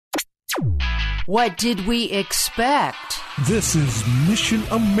What did we expect? This is Mission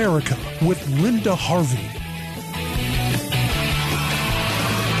America with Linda Harvey.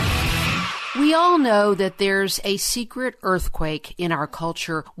 We all know that there's a secret earthquake in our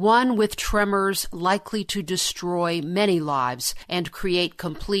culture, one with tremors likely to destroy many lives and create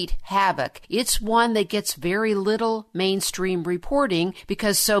complete havoc. It's one that gets very little mainstream reporting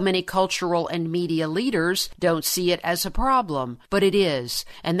because so many cultural and media leaders don't see it as a problem. But it is,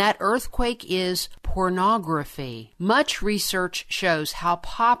 and that earthquake is pornography. Much research shows how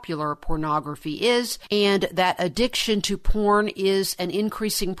popular pornography is and that addiction to porn is an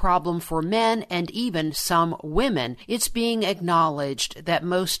increasing problem for men and even some women. It's being acknowledged that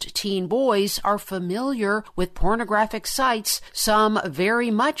most teen boys are familiar with pornographic sites, some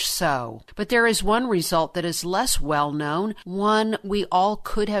very much so. But there is one result that is less well known, one we all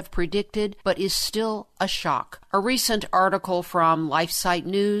could have predicted, but is still a shock. A recent article from LifeSite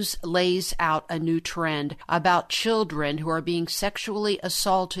News lays out a new trend about children who are being sexually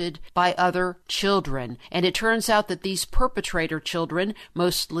assaulted by other children. And it turns out that these perpetrator children,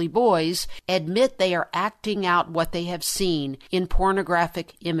 mostly boys, admit they are acting out what they have seen in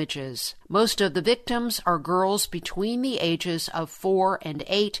pornographic images. Most of the victims are girls between the ages of 4 and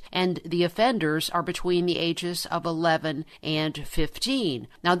 8, and the offenders are between the ages of 11 and 15.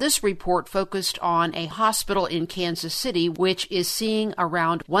 Now, this report focused on a hospital in Kansas City, which is seeing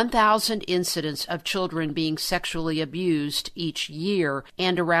around 1,000 incidents of children being sexually abused each year,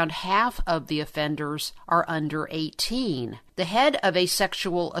 and around half of the offenders are under 18. The head of a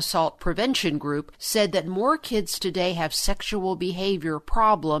sexual assault prevention group said that more kids today have sexual behavior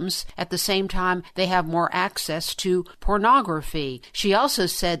problems. At the same time, they have more access to pornography. She also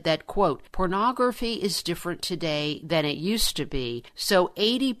said that, quote, pornography is different today than it used to be. So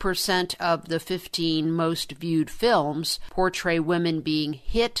 80% of the 15 most viewed films portray women being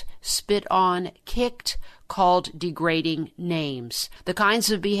hit, spit on, kicked, called degrading names. The kinds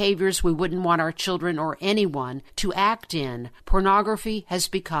of behaviors we wouldn't want our children or anyone to act in. Pornography has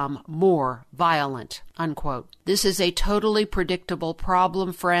become more violent, unquote. This is a totally predictable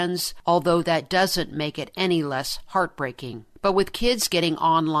problem, friends, although that doesn't make it any less heartbreaking. But with kids getting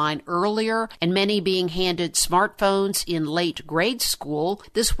online earlier and many being handed smartphones in late grade school,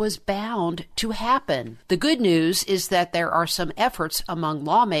 this was bound to happen. The good news is that there are some efforts among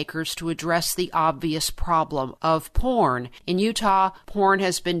lawmakers to address the obvious problem of porn. In Utah, porn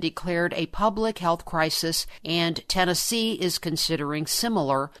has been declared a public health crisis, and Tennessee is considering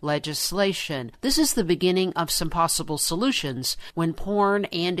similar legislation. This is the beginning of some possible solutions when porn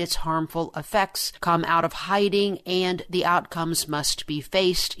and its harmful effects come out of hiding and the outcomes must be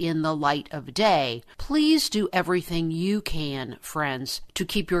faced in the light of day. Please do everything you can, friends, to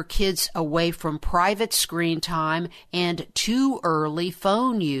keep your kids away from private screen time and too early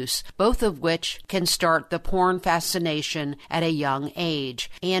phone use, both of which can start the porn fascination at a young age.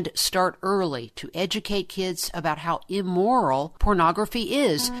 And start early to educate kids about how immoral pornography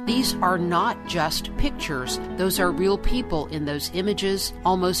is. These are not just pictures. Those are real people in those images,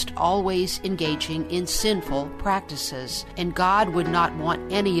 almost always engaging in sinful practices. And God would not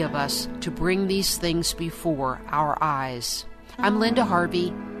want any of us to bring these things before our eyes. I'm Linda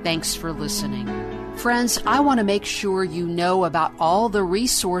Harvey. Thanks for listening. Friends, I want to make sure you know about all the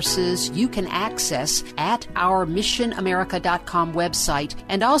resources you can access at our missionamerica.com website.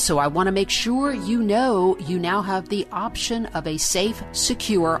 And also, I want to make sure you know you now have the option of a safe,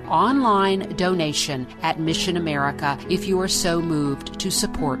 secure online donation at Mission America if you are so moved to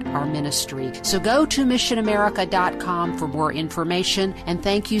support our ministry. So go to missionamerica.com for more information, and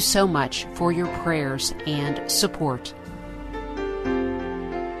thank you so much for your prayers and support.